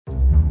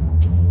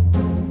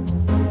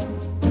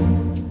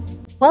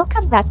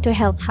Welcome back to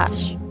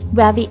HealthHush,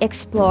 where we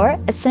explore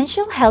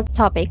essential health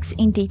topics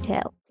in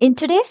detail. In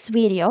today's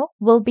video,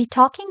 we'll be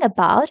talking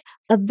about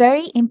a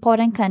very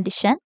important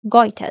condition,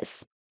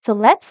 goiters. So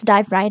let's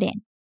dive right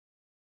in.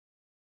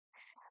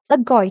 A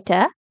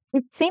goiter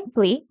is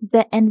simply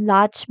the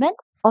enlargement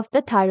of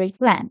the thyroid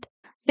gland.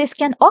 This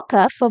can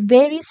occur for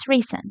various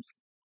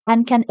reasons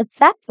and can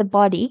affect the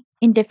body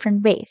in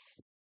different ways.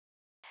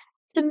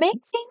 To make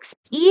things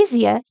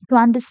easier to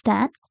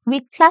understand,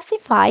 we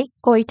classify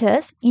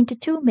goiters into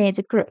two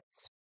major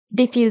groups,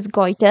 diffuse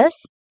goiters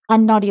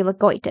and nodular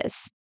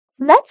goiters.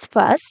 Let's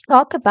first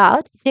talk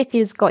about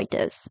diffuse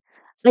goiters.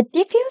 A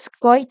diffuse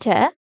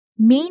goiter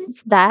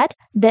means that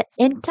the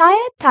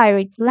entire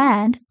thyroid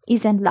gland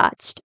is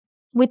enlarged.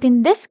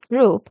 Within this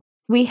group,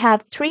 we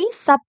have three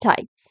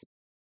subtypes: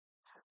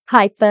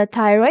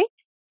 hyperthyroid,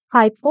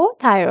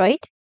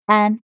 hypothyroid,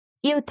 and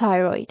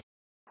euthyroid.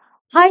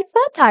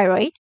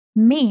 Hyperthyroid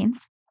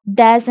means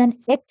there's an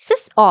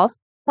excess of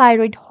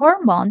thyroid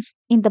hormones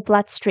in the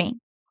bloodstream.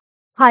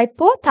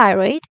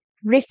 Hypothyroid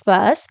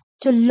refers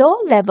to low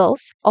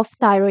levels of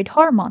thyroid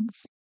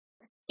hormones.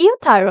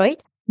 Euthyroid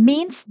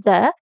means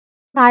the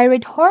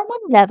thyroid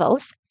hormone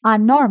levels are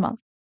normal.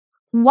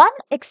 One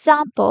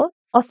example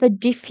of a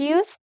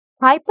diffuse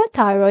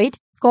hyperthyroid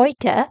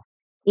goiter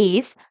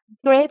is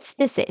Graves'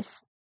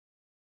 disease,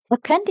 a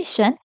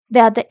condition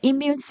where the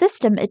immune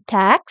system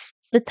attacks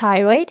the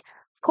thyroid,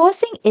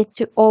 causing it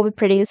to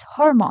overproduce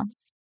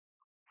hormones.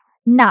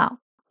 Now,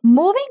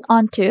 moving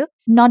on to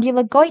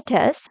nodular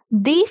goiters,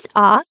 these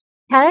are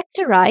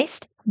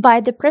characterized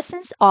by the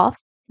presence of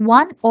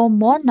one or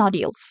more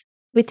nodules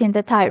within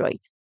the thyroid.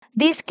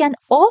 These can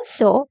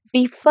also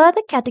be further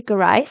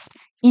categorized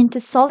into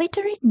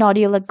solitary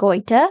nodular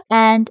goiter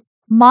and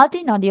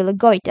multinodular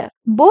goiter.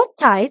 Both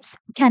types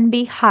can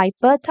be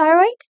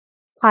hyperthyroid,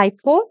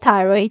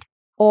 hypothyroid,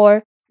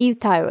 or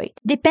euthyroid,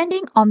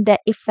 depending on their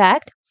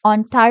effect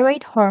on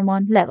thyroid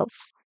hormone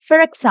levels. For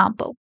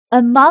example,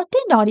 a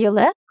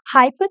multinodular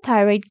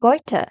hyperthyroid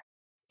goiter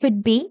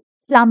could be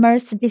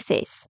Plummer's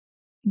disease,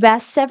 where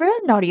several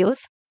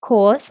nodules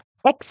cause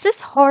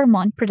excess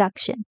hormone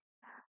production.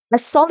 A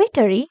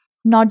solitary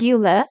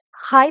nodular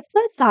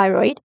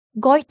hyperthyroid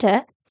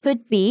goiter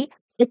could be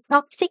a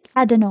toxic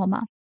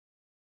adenoma,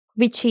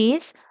 which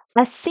is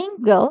a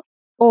single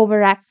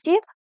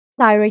overactive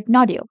thyroid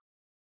nodule.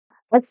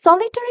 A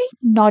solitary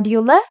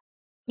nodular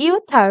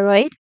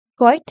euthyroid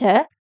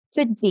goiter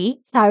could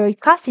be thyroid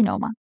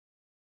carcinoma,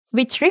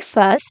 which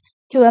refers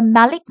to a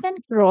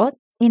malignant growth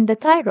in the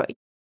thyroid.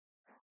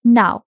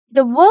 Now,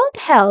 the World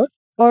Health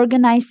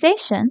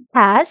Organization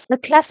has a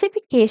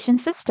classification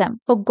system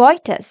for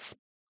goiters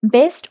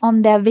based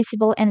on their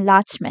visible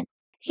enlargement.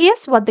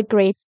 Here's what the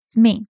grades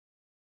mean.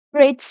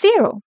 Grade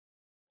 0.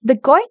 The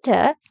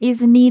goiter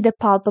is neither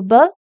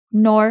palpable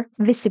nor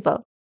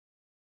visible.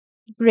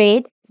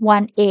 Grade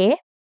 1A.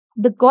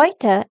 The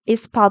goiter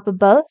is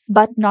palpable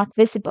but not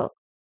visible.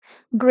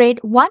 Grade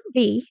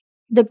 1B.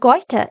 The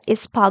goiter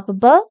is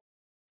palpable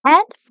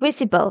and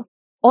visible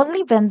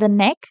only when the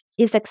neck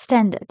is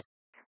extended.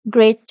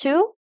 Grade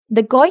 2.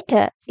 The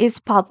goiter is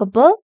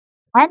palpable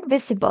and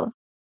visible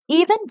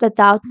even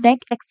without neck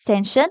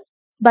extension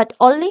but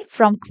only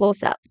from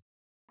close up.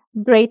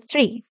 Grade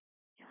 3.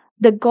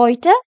 The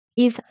goiter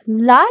is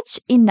large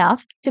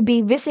enough to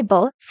be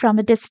visible from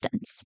a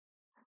distance.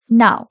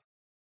 Now,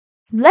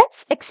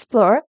 let's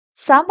explore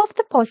some of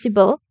the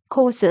possible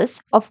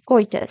causes of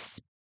goiters.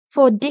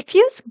 For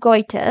diffuse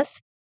goiters,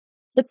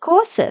 the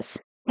causes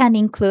can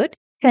include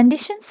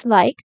conditions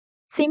like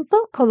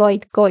simple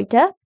colloid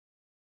goiter,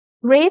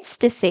 Graves'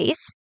 disease,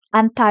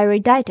 and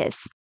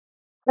thyroiditis.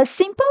 A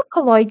simple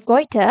colloid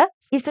goiter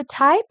is a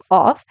type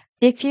of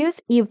diffuse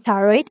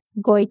euthyroid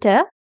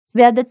goiter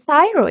where the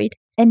thyroid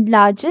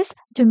enlarges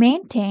to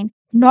maintain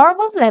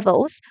normal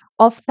levels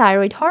of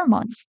thyroid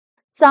hormones.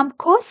 Some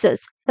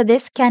causes for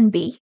this can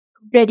be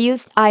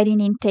reduced iodine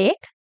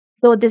intake,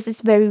 though this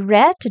is very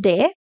rare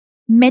today,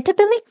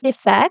 metabolic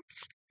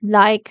defects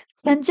like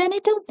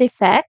congenital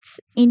defects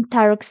in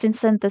thyroxine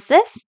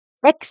synthesis,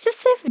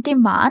 excessive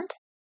demand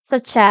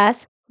such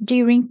as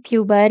during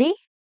puberty,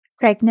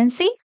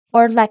 pregnancy,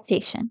 or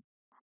lactation.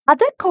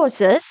 Other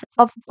causes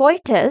of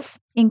goiters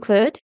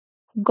include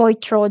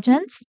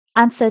goitrogens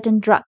and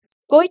certain drugs.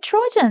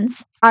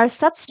 Goitrogens are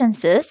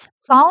substances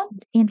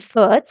found in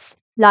foods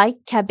like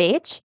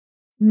cabbage,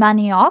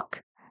 manioc,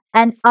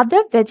 and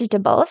other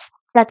vegetables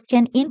that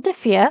can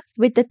interfere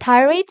with the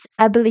thyroid's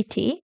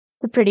ability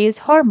to produce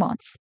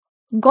hormones.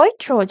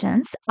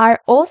 Goitrogens are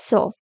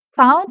also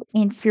found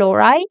in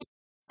fluoride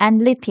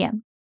and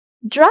lithium.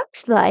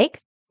 Drugs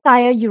like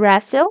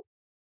thiouracil,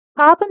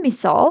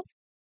 carbamazole,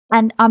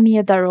 and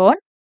amiodarone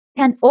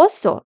can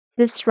also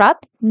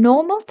disrupt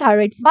normal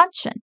thyroid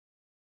function,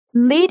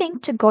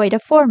 leading to goiter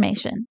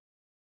formation.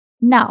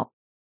 Now,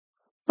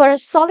 for a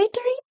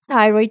solitary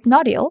thyroid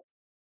nodule,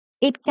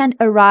 it can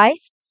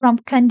arise from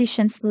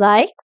conditions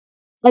like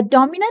a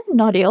dominant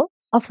nodule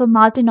of a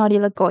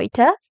multinodular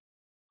goiter,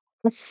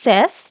 a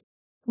cyst,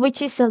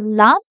 which is a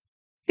lump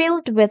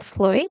filled with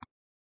fluid,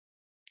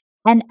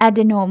 an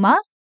adenoma,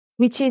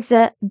 which is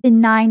a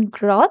benign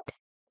growth,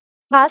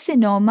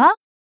 carcinoma,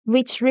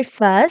 which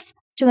refers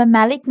to a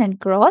malignant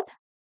growth,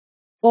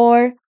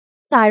 or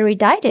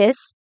thyroiditis,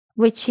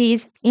 which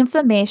is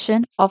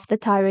inflammation of the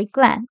thyroid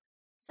gland.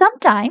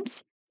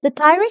 Sometimes the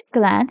thyroid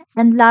gland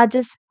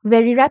enlarges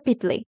very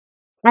rapidly,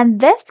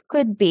 and this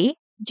could be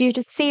due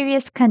to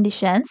serious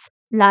conditions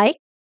like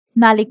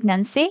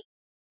malignancy,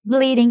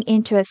 bleeding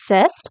into a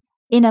cyst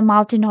in a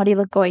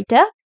multinodular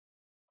goiter,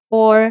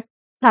 or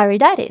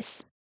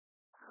thyroiditis.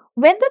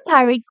 When the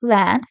thyroid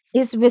gland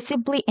is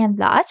visibly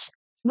enlarged,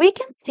 we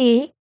can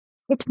see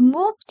it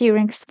move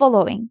during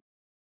swallowing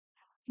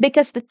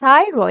because the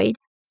thyroid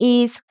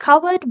is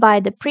covered by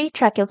the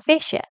pretracheal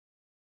fascia,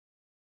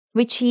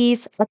 which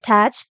is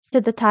attached to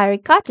the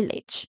thyroid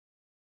cartilage.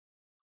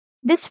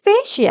 This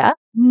fascia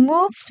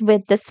moves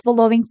with the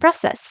swallowing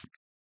process.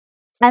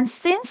 And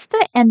since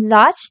the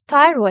enlarged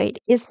thyroid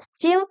is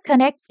still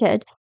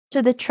connected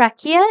to the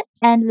trachea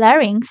and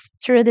larynx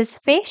through this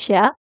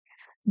fascia,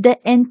 the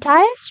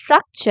entire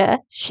structure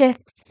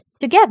shifts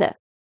together.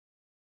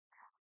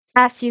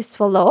 As you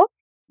swallow,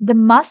 the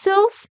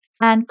muscles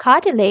and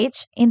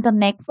cartilage in the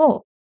neck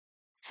move,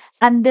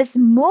 and this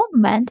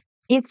movement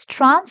is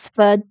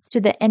transferred to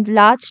the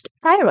enlarged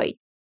thyroid,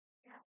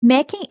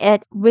 making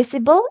it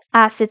visible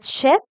as it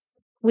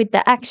shifts with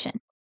the action.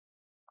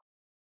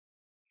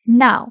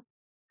 Now,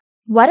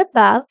 what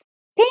about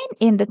pain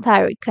in the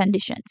thyroid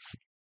conditions?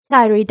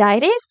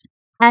 Thyroiditis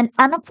and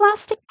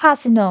anaplastic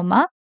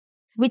carcinoma,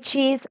 which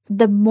is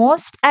the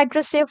most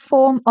aggressive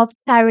form of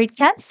thyroid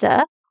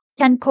cancer,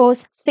 can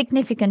cause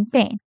significant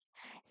pain.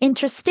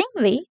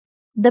 Interestingly,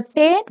 the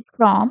pain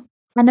from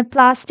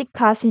anaplastic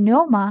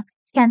carcinoma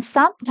can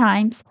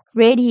sometimes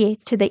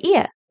radiate to the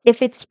ear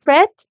if it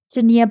spreads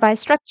to nearby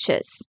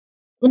structures.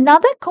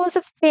 Another cause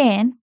of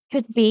pain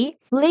could be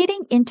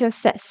bleeding into a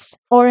cyst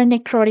or a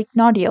necrotic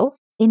nodule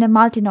in a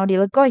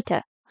multinodular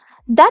goiter.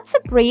 That's a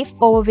brief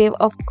overview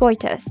of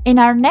goiters. In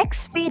our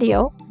next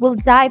video, we'll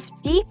dive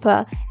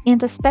deeper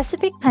into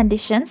specific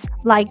conditions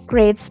like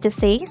Graves'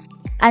 disease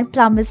and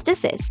Plummer's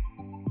disease.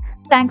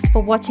 Thanks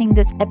for watching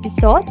this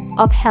episode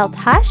of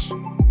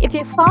HealthHush. If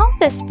you found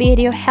this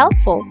video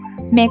helpful,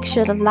 make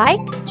sure to like,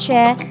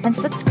 share, and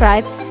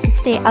subscribe to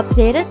stay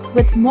updated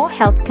with more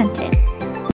health content.